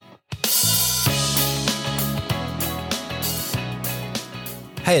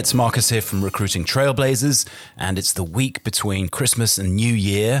Hey, it's Marcus here from Recruiting Trailblazers, and it's the week between Christmas and New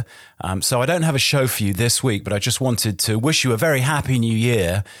Year. So I don't have a show for you this week, but I just wanted to wish you a very happy New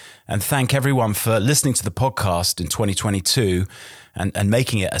Year and thank everyone for listening to the podcast in 2022 and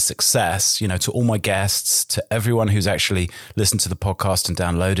making it a success, you know, to all my guests, to everyone who's actually listened to the podcast and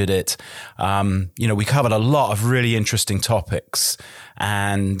downloaded it. You know, we covered a lot of really interesting topics.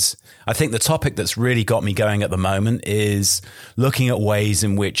 And I think the topic that's really got me going at the moment is looking at ways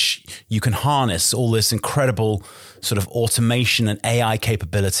in which you can harness all this incredible sort of automation and AI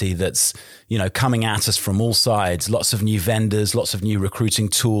capability that's, you know, coming at us from all sides, lots of new vendors, lots of new recruiting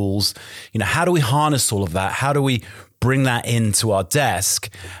tools. You know, how do we harness all of that? How do we bring that into our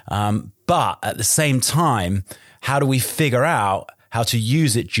desk? But at the same time, how do we figure out how to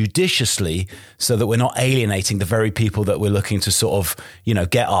use it judiciously so that we're not alienating the very people that we're looking to sort of, you know,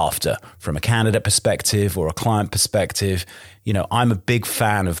 get after from a candidate perspective or a client perspective? You know, I'm a big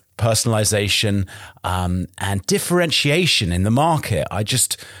fan of personalization and differentiation in the market.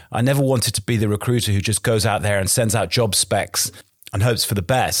 I never wanted to be the recruiter who just goes out there and sends out job specs and hopes for the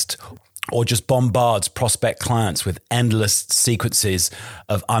best, or just bombards prospect clients with endless sequences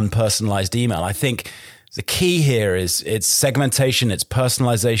of unpersonalized email. I think the key here is it's segmentation, it's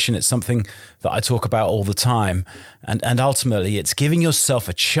personalization, it's something that I talk about all the time. And ultimately, it's giving yourself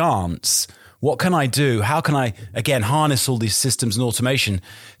a chance. What can I do? How can I, again, harness all these systems and automation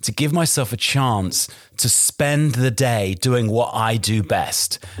to give myself a chance to spend the day doing what I do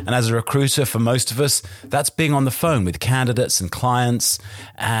best? And as a recruiter, for most of us, that's being on the phone with candidates and clients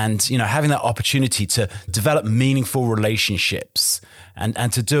and, you know, having that opportunity to develop meaningful relationships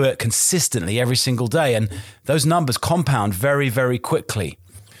and to do it consistently every single day. And those numbers compound very, very quickly.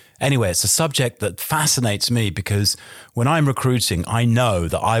 Anyway, it's a subject that fascinates me because when I'm recruiting, I know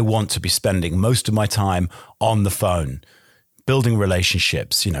that I want to be spending most of my time on the phone, building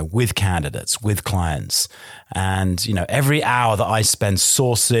relationships, you know, with candidates, with clients. And, you know, every hour that I spend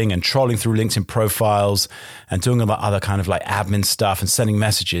sourcing and trolling through LinkedIn profiles and doing all that other kind of like admin stuff and sending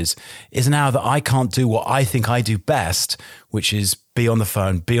messages is an hour that I can't do what I think I do best, which is be on the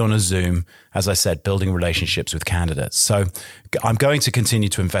phone, be on a Zoom, as I said, building relationships with candidates. So I'm going to continue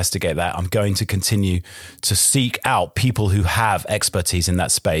to investigate that. I'm going to continue to seek out people who have expertise in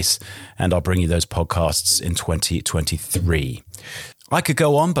that space, and I'll bring you those podcasts in 2023. I could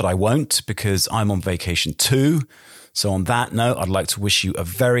go on, but I won't because I'm on vacation too. So on that note, I'd like to wish you a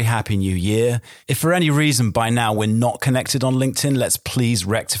very happy new year. If for any reason by now we're not connected on LinkedIn, let's please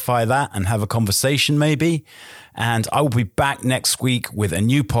rectify that and have a conversation maybe. And I will be back next week with a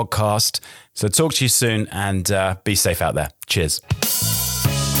new podcast. So talk to you soon and be safe out there. Cheers.